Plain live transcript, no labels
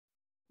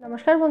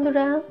নমস্কার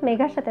বন্ধুরা,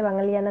 মেঘার সাথে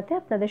বাঙালিয়ানাতে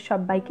আপনাদের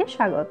সবাইকে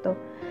স্বাগত।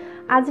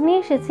 আজ নিয়ে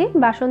এসেছি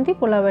বাসন্তী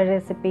পোলাওয়ের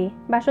রেসিপি।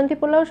 বাসন্তী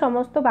পোলাও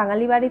সমস্ত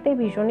বাঙালি বাড়িতেই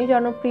ভীষণই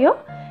জনপ্রিয়।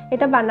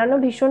 এটা বানানো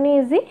ভীষণই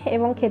ইজি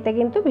এবং খেতে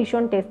কিন্তু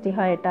ভীষণ টেস্টি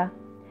হয়।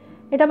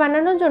 এটা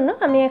বানানোর জন্য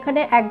আমি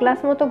এখানে 1 গ্লাস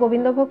মতো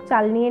গোবিন্দভোগ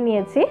চাল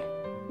নিয়েছি।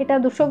 এটা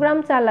 200 গ্রাম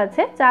চাল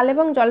আছে। চাল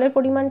এবং জলের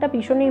পরিমাণটা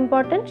ভীষণই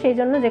ইম্পর্টেন্ট, সেই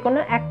জন্য যে কোনো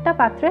একটা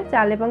পাত্রে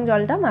চাল এবং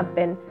জলটা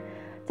মাপবেন।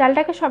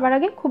 চালটাকে সবার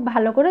আগে খুব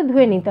ভালো করে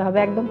ধুয়ে নিতে হবে,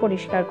 একদম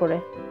পরিষ্কার করে।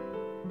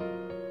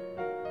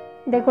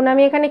 দেখুন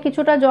আমি এখানে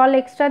কিছুটা জল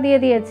এক্সট্রা দিয়ে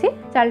দিয়েছি।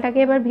 চালটাকে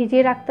এবার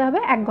ভিজিয়ে রাখতে হবে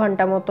 1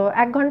 ঘন্টা মতো।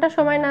 1 ঘন্টা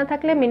সময় না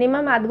থাকলে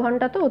মিনিমাম আধ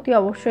ঘন্টা তো অতি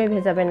অবশ্যই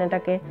ভেজাবেন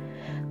এটাকে।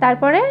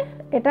 তারপরে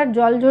এটার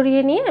জল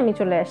ঝরিয়ে নিয়ে আমি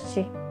চলে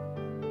আসছি।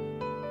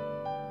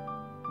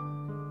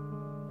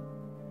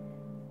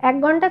 1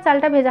 ঘন্টা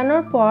চালটা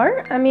ভেজানোর পর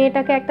আমি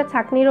এটাকে একটা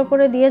ছাঁকনির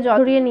ওপরে দিয়ে জল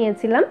ঝরিয়ে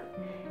নিয়েছিলাম।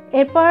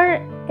 এরপর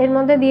এর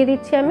মধ্যে দিয়ে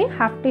দিচ্ছি আমি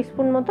 1/2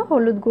 টিস্পুন মতো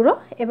হলুদ গুঁড়ো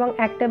এবং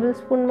 1 টেবিল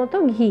স্পুন মতো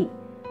ঘি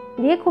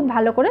দিয়ে খুব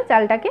ভালো করে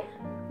চালটাকে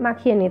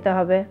মাখিয়ে নিতে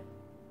হবে।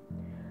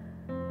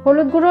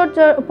 হলুদ গুঁড়োর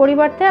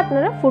পরিবর্তে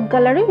আপনারা ফুড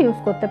কালারও ইউজ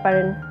করতে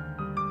পারেন।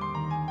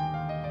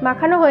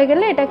 মাখানো হয়ে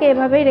গেলে এটাকে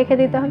এভাবেই রেখে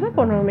দিতে হবে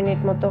 15 মিনিট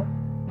মতো।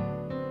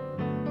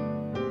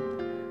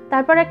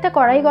 তারপর একটা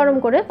কড়াই গরম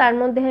করে তার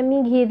মধ্যে আমি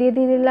ঘি দিয়ে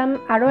দিলাম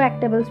আরও 1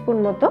 টেবিল স্পুন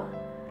মতো।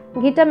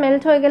 ঘিটা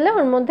মেল্ট হয়ে গেলে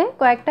ওর মধ্যে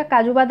কয়েকটা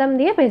কাজু বাদাম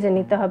দিয়ে ভেজে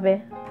নিতে হবে।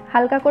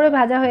 হালকা করে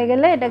ভাজা হয়ে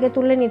গেলে এটাকে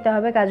তুলে নিতে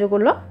হবে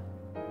কাজুগুলো।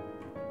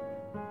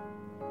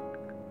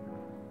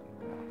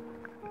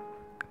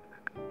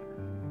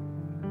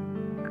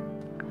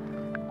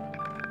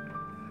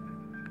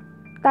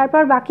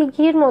 তারপর বাকি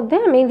ঘির মধ্যে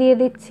আমি দিয়ে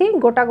দিচ্ছি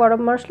গোটা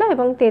গরম মশলা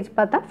এবং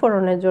তেজপাতা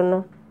ফোড়নের জন্য।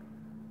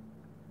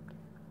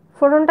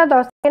 ফোড়নটা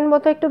 10 সেকেন্ড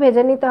মতো একটু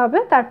ভেজে নিতে হবে।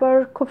 তারপর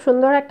খুব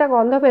সুন্দর একটা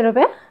গন্ধ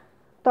বেরোবে,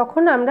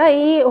 তখন আমরা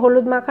এই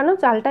হলুদ মাখানো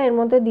চালটা এর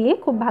মধ্যে দিয়ে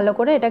খুব ভালো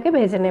করে এটাকে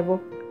ভেজে নেব।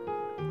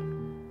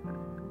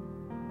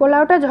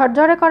 পোলাওটা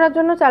ঝরঝরে করার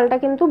জন্য চালটা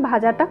কিন্তু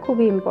ভাজাটা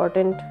খুবই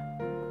ইম্পর্টেন্ট।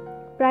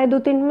 প্রায়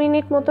 2-3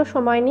 মিনিট মতো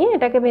সময় নিয়ে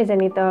এটাকে ভেজে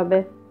নিতে হবে।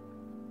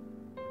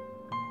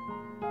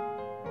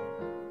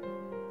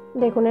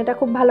 দেখুন এটা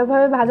খুব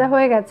ভালোভাবে ভাজা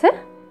হয়ে গেছে।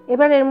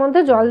 এবার এর মধ্যে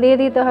জল দিয়ে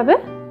দিতে হবে।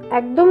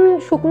 একদম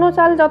শুকনো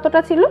চাল যতটা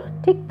ছিল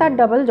ঠিক তার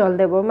ডাবল জল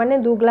দেব, মানে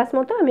 2 গ্লাস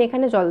মতো আমি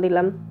এখানে জল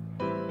দিলাম।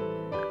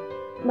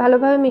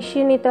 ভালোভাবে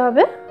মিশিয়ে নিতে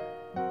হবে।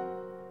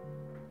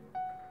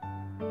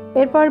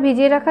 এরপর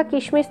ভিজিয়ে রাখা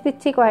কিশমিশ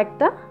দিচ্ছি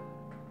কয়েকটা,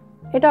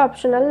 এটা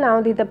অপশনাল, নাও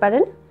দিতে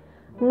পারেন।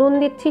 নুন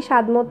দিচ্ছি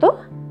স্বাদ মতো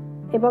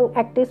এবং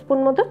 1 টিস্পুন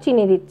মতো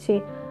চিনি দিচ্ছি।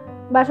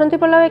 বাসন্তী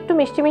পোলাও একটু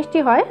মিষ্টি মিষ্টি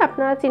হয়,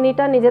 আপনারা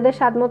চিনিটা নিজেদের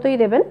স্বাদ মতোই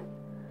দেবেন।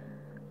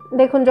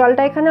 দেখুন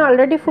জলটা এখানে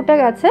অলরেডি ফুটে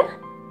গেছে।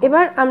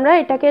 এবার আমরা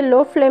এটাকে লো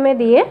ফ্লেমে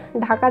দিয়ে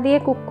ঢাকা দিয়ে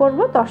কুক করব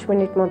 10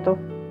 মিনিট মতো।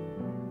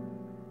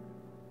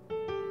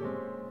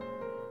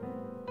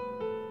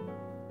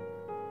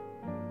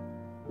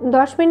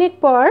 দশ মিনিট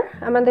পর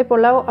আমাদের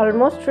পোলাও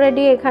অলমোস্ট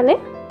রেডি। এখানে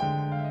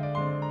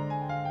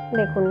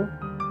দেখুন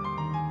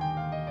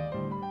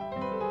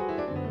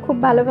খুব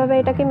ভালোভাবে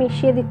এটাকে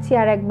মিশিয়ে দিচ্ছি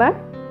আর একবার।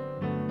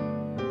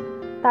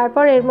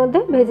 তারপর এর মধ্যে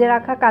ভেজে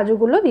রাখা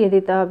কাজুগুলো দিয়ে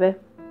দিতে হবে।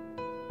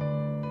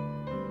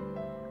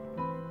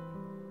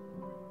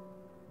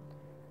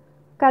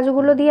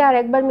 কাজুগুলো দিয়ে আর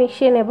একবার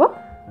মিশিয়ে নেব।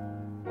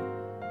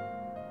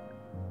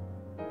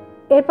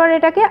 এরপর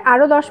এটাকে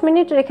আরও 10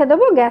 মিনিট রেখে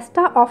দেবো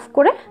গ্যাসটা অফ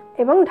করে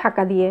এবং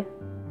ঢাকা দিয়ে।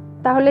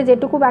 তাহলে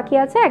যেটুকু বাকি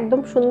আছে একদম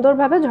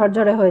সুন্দরভাবে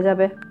ঝরঝরে হয়ে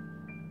যাবে।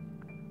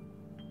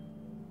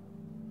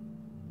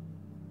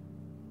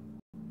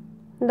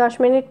 দশ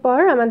মিনিট পর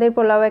আমাদের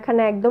পোলাও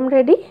এখানে একদম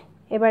রেডি।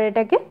 এবার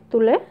এটাকে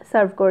তুলে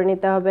সার্ভ করে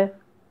নিতে হবে।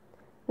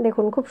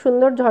 দেখুন খুব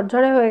সুন্দর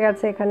ঝরঝরে হয়ে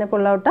গেছে এখানে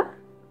পোলাওটা।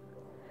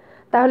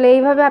 তাহলে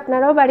এইভাবে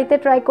আপনারাও বাড়িতে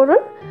ট্রাই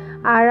করুন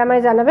আর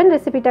আমায় জানাবেন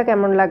রেসিপিটা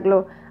কেমন লাগলো।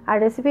 আর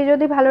রেসিপি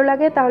যদি ভালো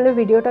লাগে তাহলে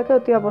ভিডিওটাকে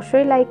অতি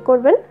অবশ্যই লাইক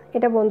করবেন,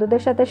 এটা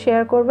বন্ধুদের সাথে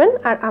শেয়ার করবেন।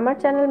 আর আমার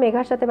চ্যানেল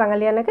মেঘার সাথে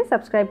বাঙালিয়ানাকে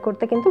সাবস্ক্রাইব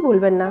করতে কিন্তু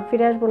ভুলবেন না।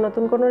 ফিরে আসবো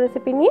নতুন কোনো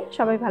রেসিপি নিয়ে।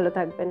 সবাই ভালো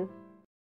থাকবেন।